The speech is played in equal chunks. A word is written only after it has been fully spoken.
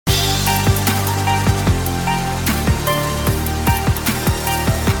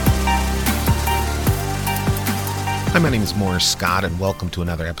Hi, my name is Morris Scott, and welcome to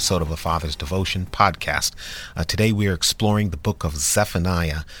another episode of a Father's Devotion podcast. Today we are exploring the book of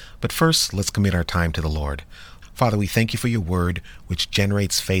Zephaniah, but first, let's commit our time to the Lord. Father, we thank you for your word, which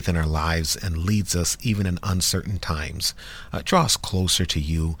generates faith in our lives and leads us even in uncertain times. Draw us closer to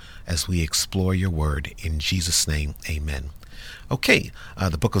you as we explore your word. In Jesus' name, amen. Okay,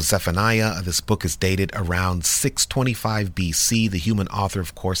 the book of Zephaniah, this book is dated around 625 BC. The human author,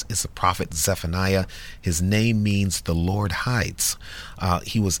 of course, is the prophet Zephaniah. His name means the Lord hides.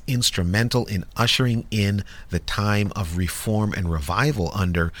 He was instrumental in ushering in the time of reform and revival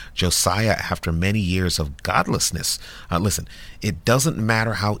under Josiah after many years of godlessness. Listen, it doesn't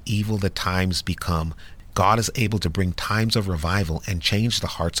matter how evil the times become. God is able to bring times of revival and change the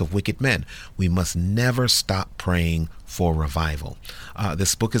hearts of wicked men. We must never stop praying for revival.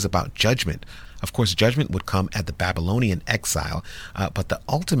 This book is about judgment. Of course, judgment would come at the Babylonian exile, but the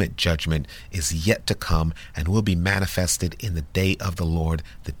ultimate judgment is yet to come and will be manifested in the day of the Lord,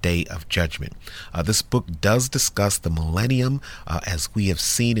 the day of judgment. This book does discuss the millennium, as we have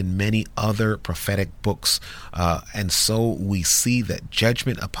seen in many other prophetic books, and so we see that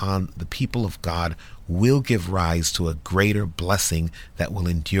judgment upon the people of God will give rise to a greater blessing that will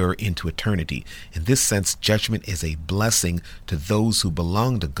endure into eternity. In this sense, judgment is a blessing to those who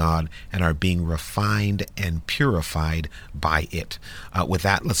belong to God and are being refined and purified by it. With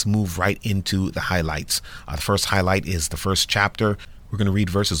that, let's move right into the highlights. The first highlight is the first chapter. We're going to read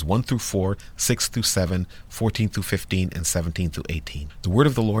verses 1 through 4, 6 through 7, 14 through 15, and 17 through 18. The word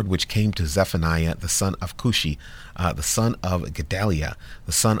of the Lord which came to Zephaniah, the son of Cushi, the son of Gedaliah,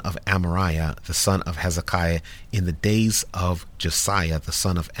 the son of Amariah, the son of Hezekiah, in the days of Josiah, the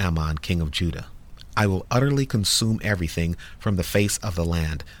son of Ammon, king of Judah. I will utterly consume everything from the face of the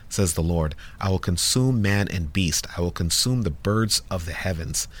land, says the Lord. I will consume man and beast. I will consume the birds of the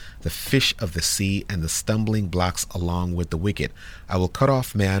heavens, the fish of the sea, and the stumbling blocks along with the wicked. I will cut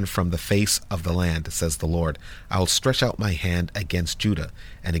off man from the face of the land, says the Lord. I will stretch out my hand against Judah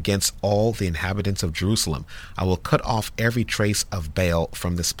and against all the inhabitants of Jerusalem. I will cut off every trace of Baal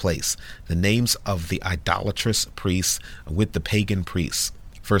from this place, the names of the idolatrous priests with the pagan priests.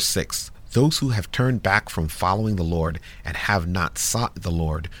 Verse 6. Those who have turned back from following the Lord and have not sought the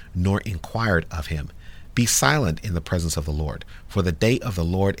Lord, nor inquired of him. Be silent in the presence of the Lord, for the day of the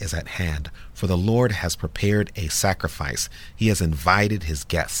Lord is at hand. For the Lord has prepared a sacrifice. He has invited his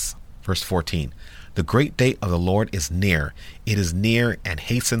guests. Verse 14. The great day of the Lord is near. It is near and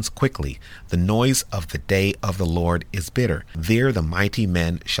hastens quickly. The noise of the day of the Lord is bitter. There the mighty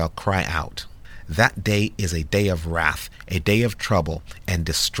men shall cry out. That day is a day of wrath, a day of trouble and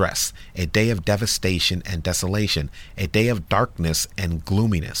distress, a day of devastation and desolation, a day of darkness and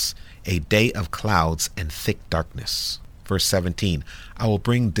gloominess, a day of clouds and thick darkness. Verse 17, I will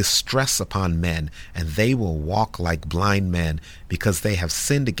bring distress upon men, and they will walk like blind men, because they have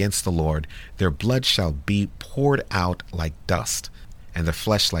sinned against the Lord. Their blood shall be poured out like dust, and their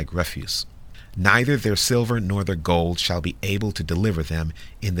flesh like refuse. Neither their silver nor their gold shall be able to deliver them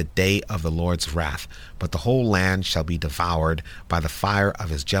in the day of the Lord's wrath, but the whole land shall be devoured by the fire of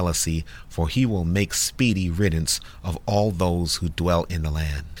his jealousy, for he will make speedy riddance of all those who dwell in the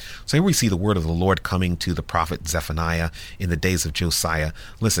land. So here we see the word of the Lord coming to the prophet Zephaniah in the days of Josiah.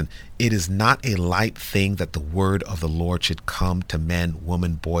 Listen, it is not a light thing that the word of the Lord should come to men,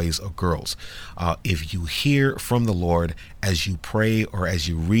 women, boys, or girls. If you hear from the Lord as you pray or as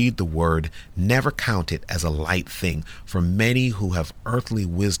you read the word, never count it as a light thing. For many who have earthly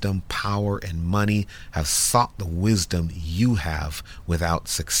wisdom, power, and money have sought the wisdom you have without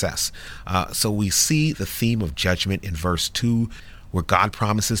success. So we see the theme of judgment in verse 2, where God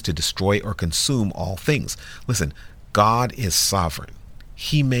promises to destroy or consume all things. Listen, God is sovereign.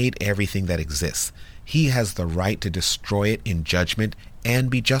 He made everything that exists. He has the right to destroy it in judgment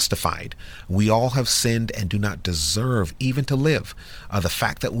and be justified. We all have sinned and do not deserve even to live. The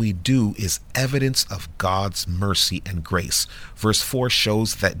fact that we do is evidence of God's mercy and grace. Verse 4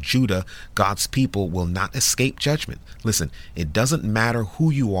 shows that Judah, God's people, will not escape judgment. Listen, it doesn't matter who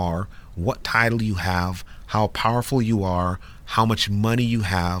you are, what title you have, how powerful you are, how much money you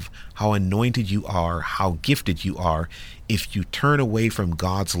have, how anointed you are, how gifted you are. If you turn away from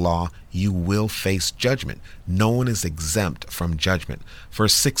God's law, you will face judgment. No one is exempt from judgment.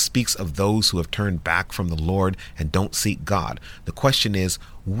 Verse 6 speaks of those who have turned back from the Lord and don't seek God. The question is,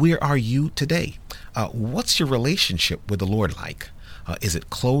 where are you today? What's your relationship with the Lord like? Is it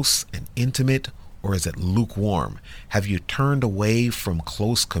close and intimate, or is it lukewarm? Have you turned away from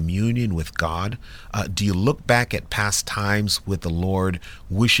close communion with God? Do you look back at past times with the Lord,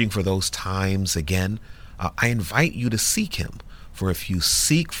 wishing for those times again? I invite you to seek him, For if you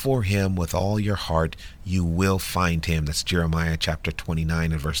seek for him with all your heart, you will find him. That's Jeremiah chapter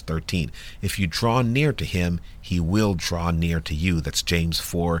 29 and verse 13. If you draw near to him, he will draw near to you. That's James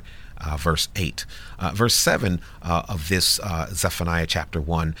 4 verse 8. Verse 7 of this Zephaniah chapter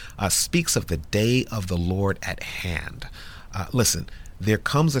 1 speaks of the day of the Lord at hand. Listen, there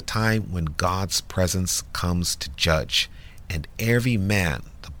comes a time when God's presence comes to judge, and every man,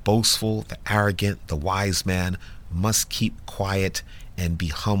 the boastful, the arrogant, the wise man, must keep quiet and be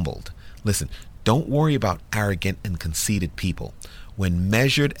humbled. Listen, don't worry about arrogant and conceited people. When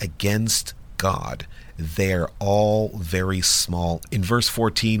measured against God, they're all very small. In verse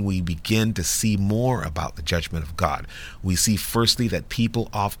 14, we begin to see more about the judgment of God. We see firstly that people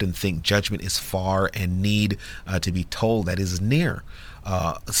often think judgment is far and need to be told that is near.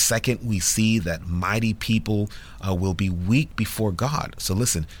 Second, we see that mighty people will be weak before God. So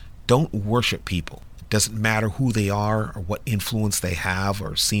listen, don't worship people. It doesn't matter who they are or what influence they have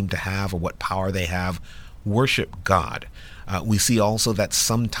or seem to have or what power they have. Worship God. We see also that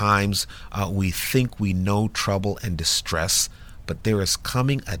sometimes we think we know trouble and distress, but there is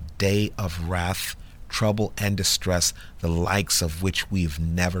coming a day of wrath, trouble, and distress, the likes of which we've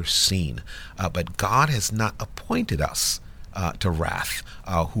never seen. But God has not appointed us to wrath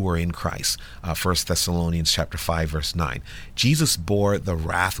who are in Christ. 1 Thessalonians chapter 5 verse 9. Jesus bore the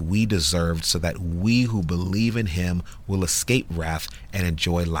wrath we deserved so that we who believe in him will escape wrath and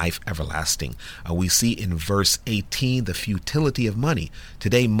enjoy life everlasting. We see in verse 18 the futility of money.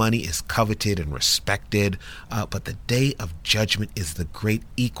 Today money is coveted and respected, but the day of judgment is the great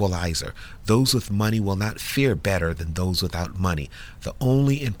equalizer. Those with money will not fare better than those without money. The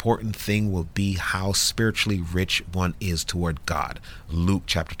only important thing will be how spiritually rich one is toward God. Luke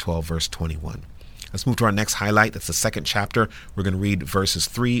chapter 12 verse 21. Let's move to our next highlight. That's the second chapter. We're going to read verses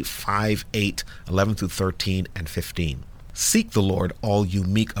 3, 5, 8, 11 through 13, and 15. Seek the Lord, all you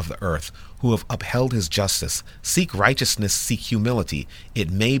meek of the earth, who have upheld his justice. Seek righteousness, seek humility.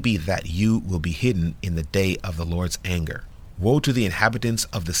 It may be that you will be hidden in the day of the Lord's anger. Woe to the inhabitants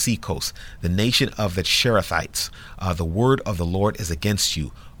of the seacoast, the nation of the Cherethites. The word of the Lord is against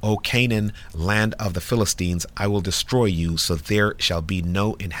you. O Canaan, land of the Philistines, I will destroy you, so there shall be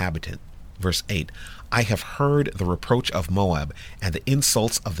no inhabitant. Verse 8, I have heard the reproach of Moab and the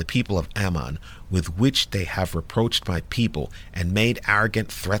insults of the people of Ammon, with which they have reproached my people and made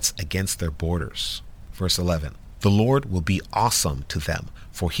arrogant threats against their borders. Verse 11, the Lord will be awesome to them,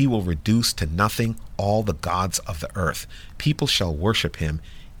 for he will reduce to nothing all the gods of the earth. People shall worship him,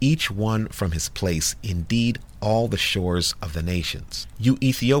 each one from his place, indeed all the shores of the nations. You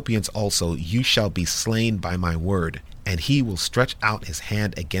Ethiopians also, you shall be slain by my word, and he will stretch out his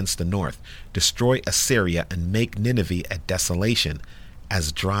hand against the north, destroy Assyria, and make Nineveh a desolation,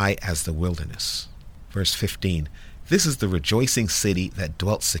 as dry as the wilderness. Verse 15, this is the rejoicing city that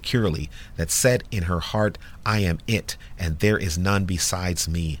dwelt securely, that said in her heart, I am it, and there is none besides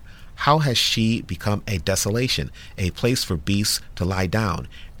me. How has she become a desolation, a place for beasts to lie down?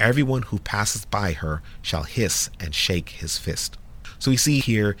 Everyone who passes by her shall hiss and shake his fist. So we see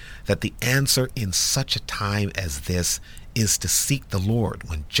here that the answer in such a time as this is to seek the Lord.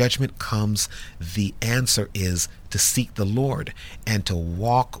 When judgment comes, the answer is to seek the Lord and to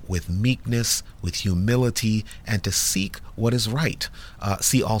walk with meekness, with humility, and to seek what is right.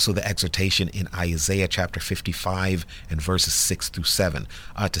 See also the exhortation in Isaiah chapter 55 and verses 6 through 7,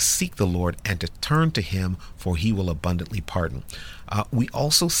 to seek the Lord and to turn to him, for he will abundantly pardon. We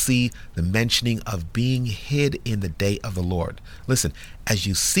also see the mentioning of being hid in the day of the Lord. Listen, as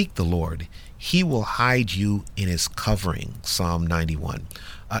you seek the Lord, he will hide you in his covering, Psalm 91.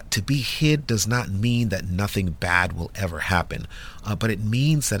 To be hid does not mean that nothing bad will ever happen, but it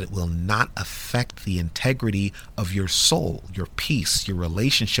means that it will not affect the integrity of your soul, your peace, your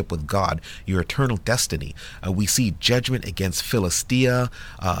relationship with God, your eternal destiny. We see judgment against Philistia,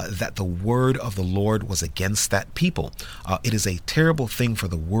 that the word of the Lord was against that people. It is a terrible thing for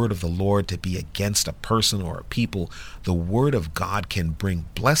the word of the Lord to be against a person or a people. The word of God can bring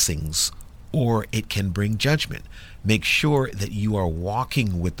blessings, or it can bring judgment. Make sure that you are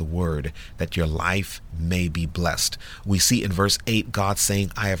walking with the word, that your life may be blessed. We see in verse 8, God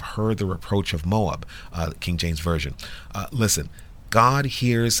saying, I have heard the reproach of Moab, King James Version. Listen, God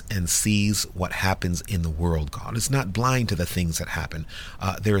hears and sees what happens in the world. God is not blind to the things that happen.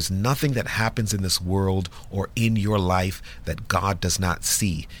 There is nothing that happens in this world or in your life that God does not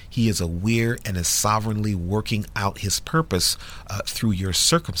see. He is aware and is sovereignly working out his purpose through your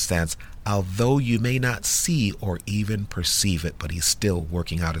circumstance although you may not see or even perceive it, but he's still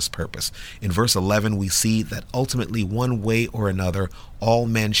working out his purpose. In verse 11, we see that ultimately, one way or another, all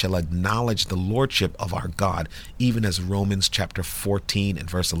men shall acknowledge the lordship of our God, even as Romans chapter 14 and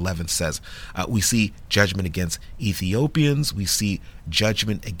verse 11 says. We see judgment against Ethiopians. We see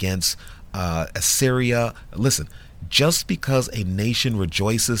judgment against Assyria. Listen, just because a nation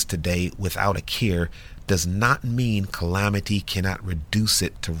rejoices today without a care does not mean calamity cannot reduce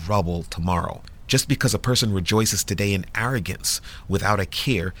it to rubble tomorrow. Just because a person rejoices today in arrogance without a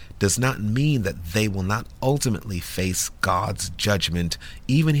care does not mean that they will not ultimately face God's judgment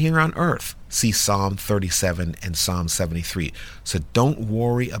even here on earth. See Psalm 37 and Psalm 73. So don't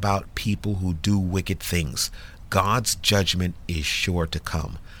worry about people who do wicked things. God's judgment is sure to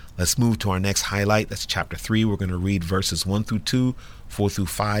come. Let's move to our next highlight. That's chapter 3. We're going to read verses 1 through 2, 4 through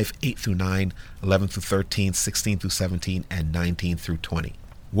 5, 8 through 9, 11 through 13, 16 through 17, and 19 through 20.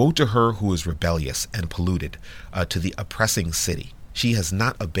 Woe to her who is rebellious and polluted, to the oppressing city. She has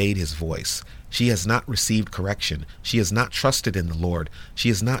not obeyed his voice. She has not received correction. She has not trusted in the Lord. She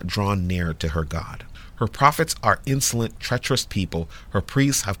has not drawn near to her God. Her prophets are insolent, treacherous people. Her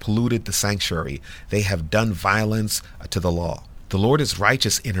priests have polluted the sanctuary. They have done violence to the law. The Lord is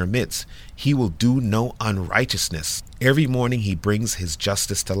righteous in her midst. He will do no unrighteousness. Every morning he brings his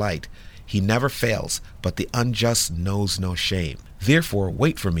justice to light. He never fails, but the unjust knows no shame. Therefore,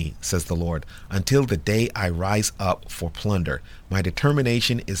 wait for me, says the Lord, until the day I rise up for plunder. My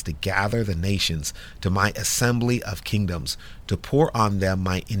determination is to gather the nations to my assembly of kingdoms, to pour on them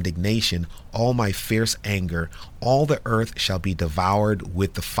my indignation, all my fierce anger. All the earth shall be devoured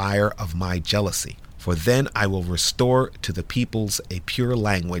with the fire of my jealousy. For then I will restore to the peoples a pure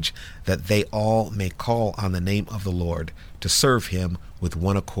language, that they all may call on the name of the Lord, to serve him with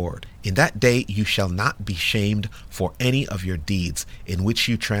one accord. In that day you shall not be shamed for any of your deeds in which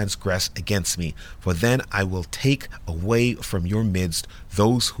you transgress against me. For then I will take away from your midst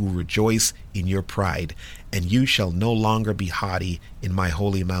those who rejoice in your pride, and you shall no longer be haughty in my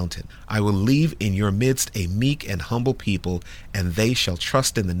holy mountain. I will leave in your midst a meek and humble people, and they shall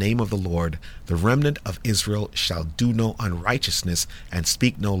trust in the name of the Lord. The remnant of Israel shall do no unrighteousness and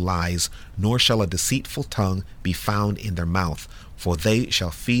speak no lies, nor shall a deceitful tongue be found in their mouth. For they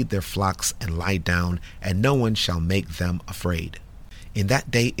shall feed their flocks and lie down, and no one shall make them afraid. In that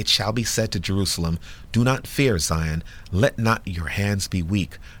day it shall be said to Jerusalem, do not fear, Zion, let not your hands be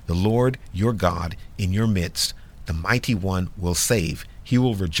weak. The Lord your God in your midst, the mighty one, will save. He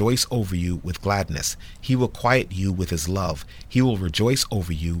will rejoice over you with gladness. He will quiet you with his love. He will rejoice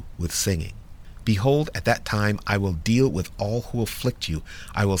over you with singing. Behold, at that time I will deal with all who afflict you.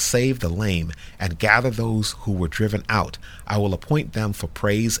 I will save the lame and gather those who were driven out. I will appoint them for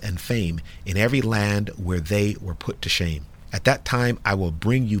praise and fame in every land where they were put to shame. At that time I will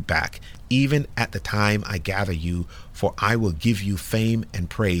bring you back, even at the time I gather you, for I will give you fame and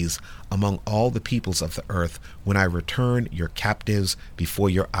praise among all the peoples of the earth when I return your captives before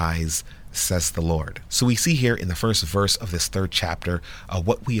your eyes, says the Lord. So we see here in the first verse of this third chapter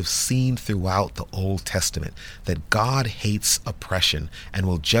what we have seen throughout the Old Testament, that God hates oppression and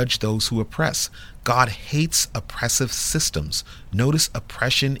will judge those who oppress. God hates oppressive systems. Notice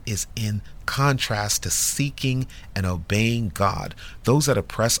oppression is in contrast to seeking and obeying God. Those that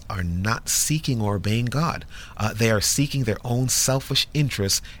oppress are not seeking or obeying God. They are seeking their own selfish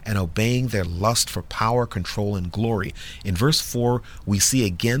interests and obeying their lust for power, control, and glory. In verse 4, we see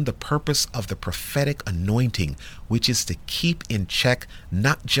again the purpose of the prophetic anointing, which is to keep in check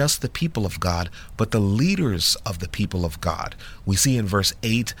not just the people of God, but the leaders of the people of God. We see in verse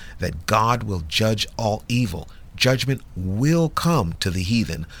 8 that God will judge all evil. Judgment will come to the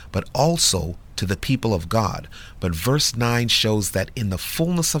heathen, but also to the people of God. But verse 9 shows that in the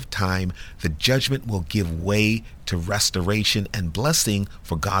fullness of time, the judgment will give way to restoration and blessing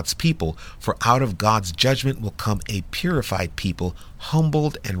for God's people. For out of God's judgment will come a purified people,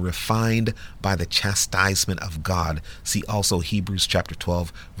 humbled and refined by the chastisement of God. See also Hebrews chapter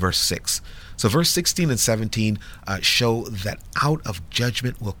 12, verse 6. So verse 16 and 17 show that out of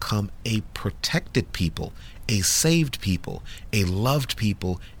judgment will come a protected people, a saved people, a loved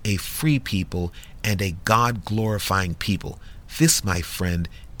people, a free people, and a God-glorifying people. This, my friend,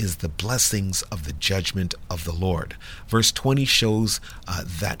 is the blessings of the judgment of the Lord. Verse 20 shows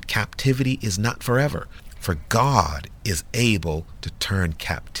that captivity is not forever, for God is able to turn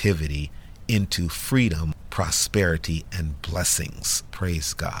captivity into freedom, prosperity, and blessings.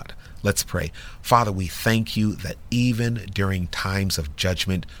 Praise God. Let's pray. Father, we thank you that even during times of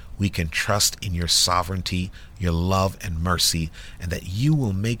judgment, we can trust in your sovereignty, your love and mercy, and that you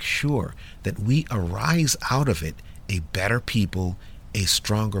will make sure that we arise out of it a better people, a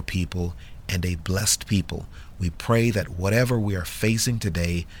stronger people and a blessed people. We pray that whatever we are facing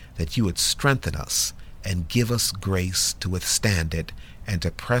today, that you would strengthen us and give us grace to withstand it and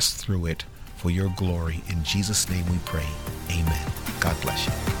to press through it for your glory. In Jesus' name we pray. Amen. God bless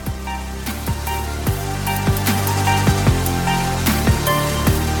you.